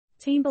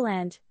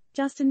Timbaland,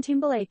 Justin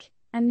Timberlake,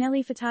 and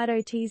Nelly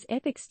Furtado Tease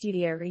epic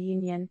studio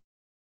reunion.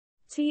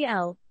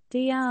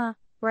 TLDR,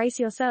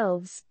 brace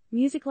yourselves,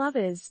 music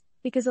lovers,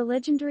 because a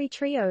legendary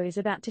trio is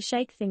about to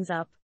shake things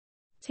up.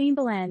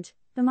 Timbaland,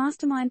 the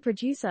mastermind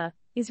producer,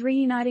 is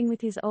reuniting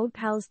with his old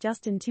pals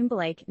Justin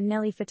Timberlake and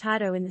Nelly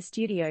Furtado in the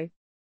studio.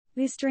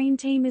 This dream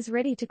team is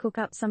ready to cook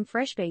up some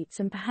fresh beats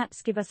and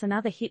perhaps give us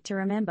another hit to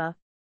remember.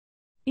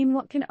 In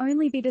what can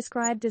only be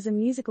described as a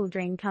musical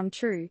dream come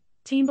true,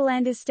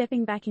 Timbaland is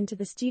stepping back into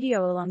the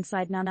studio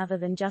alongside none other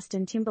than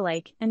Justin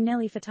Timberlake and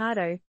Nelly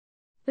Furtado.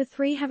 The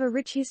three have a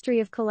rich history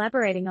of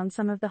collaborating on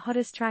some of the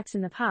hottest tracks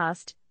in the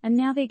past, and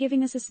now they're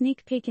giving us a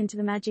sneak peek into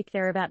the magic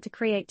they're about to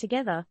create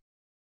together.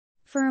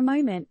 For a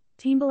moment,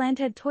 Timbaland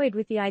had toyed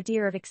with the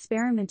idea of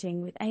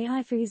experimenting with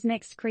AI for his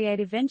next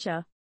creative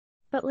venture.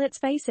 But let's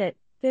face it,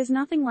 there's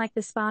nothing like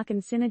the spark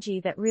and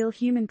synergy that real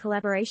human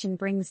collaboration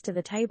brings to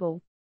the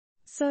table.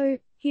 So,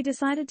 he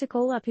decided to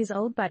call up his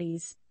old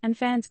buddies, and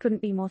fans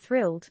couldn't be more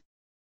thrilled.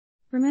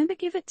 Remember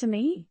Give It To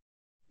Me?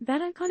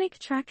 That iconic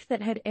track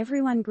that had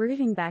everyone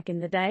grooving back in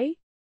the day?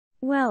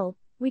 Well,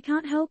 we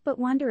can't help but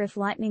wonder if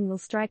lightning will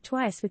strike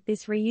twice with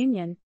this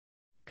reunion.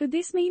 Could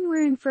this mean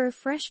we're in for a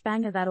fresh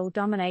banger that'll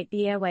dominate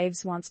the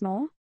airwaves once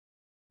more?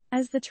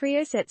 As the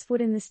trio sets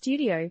foot in the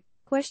studio,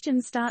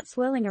 questions start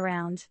swirling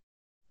around.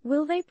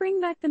 Will they bring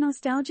back the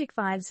nostalgic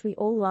vibes we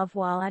all love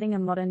while adding a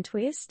modern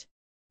twist?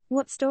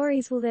 What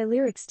stories will their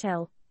lyrics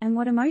tell, and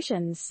what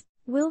emotions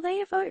will they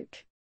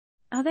evoke?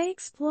 Are they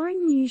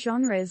exploring new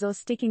genres or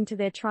sticking to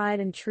their tried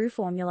and true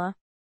formula?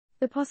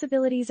 The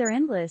possibilities are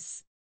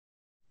endless.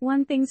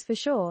 One thing's for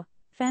sure,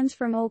 fans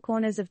from all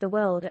corners of the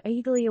world are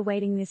eagerly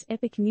awaiting this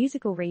epic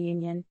musical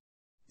reunion.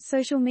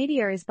 Social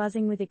media is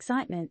buzzing with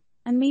excitement,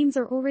 and memes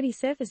are already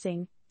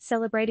surfacing,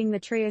 celebrating the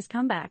trio's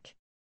comeback.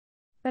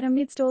 But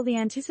amidst all the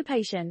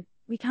anticipation,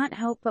 we can't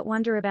help but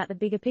wonder about the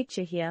bigger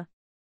picture here.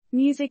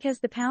 Music has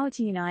the power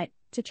to unite,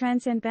 to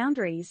transcend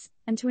boundaries,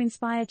 and to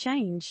inspire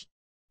change.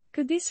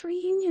 Could this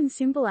reunion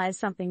symbolize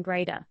something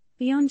greater,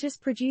 beyond just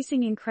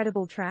producing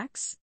incredible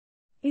tracks?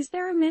 Is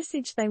there a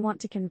message they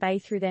want to convey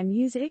through their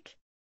music?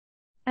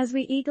 As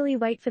we eagerly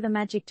wait for the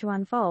magic to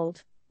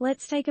unfold,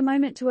 let's take a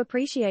moment to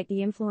appreciate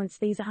the influence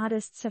these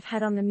artists have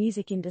had on the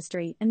music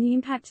industry and the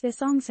impact their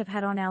songs have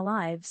had on our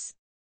lives.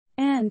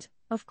 And,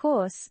 of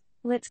course,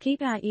 let's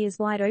keep our ears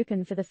wide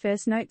open for the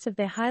first notes of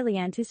their highly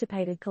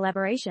anticipated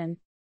collaboration.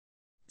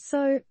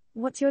 So,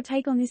 what's your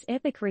take on this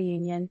epic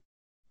reunion?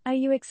 Are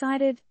you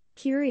excited,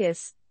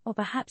 curious, or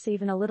perhaps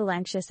even a little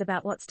anxious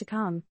about what's to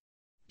come?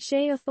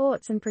 Share your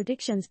thoughts and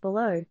predictions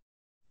below.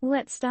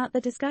 Let's start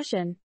the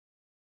discussion.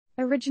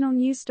 Original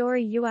news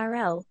story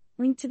URL,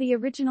 link to the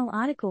original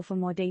article for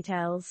more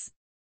details.